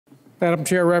Madam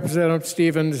Chair, Representative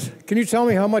Stevens, can you tell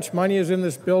me how much money is in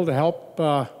this bill to help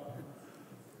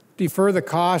defer the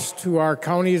cost to our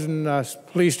counties and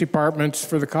police departments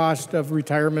for the cost of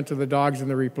retirement of the dogs and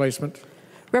the replacement?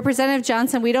 Representative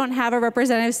Johnson, we don't have a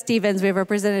Representative Stevens. We have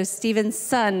Representative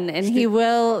Stevenson, and he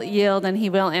will yield and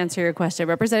he will answer your question.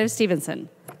 Representative Stevenson.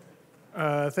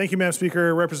 Thank you, Madam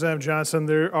Speaker. Representative Johnson,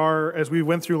 there are, as we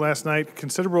went through last night,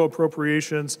 considerable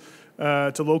appropriations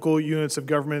to local units of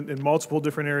government in multiple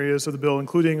different areas of the bill,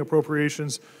 including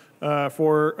appropriations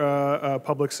for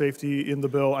public safety in the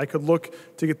bill. I could look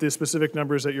to get the specific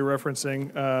numbers that you're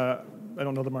referencing. I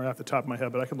don't know them right off the top of my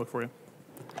head, but I can look for you.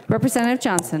 Representative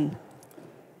Johnson.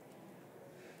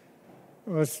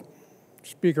 Well,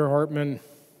 Speaker Hartman,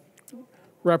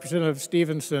 Representative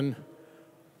Stevenson,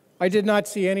 I did not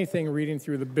see anything reading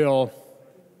through the bill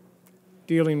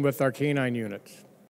dealing with our canine units.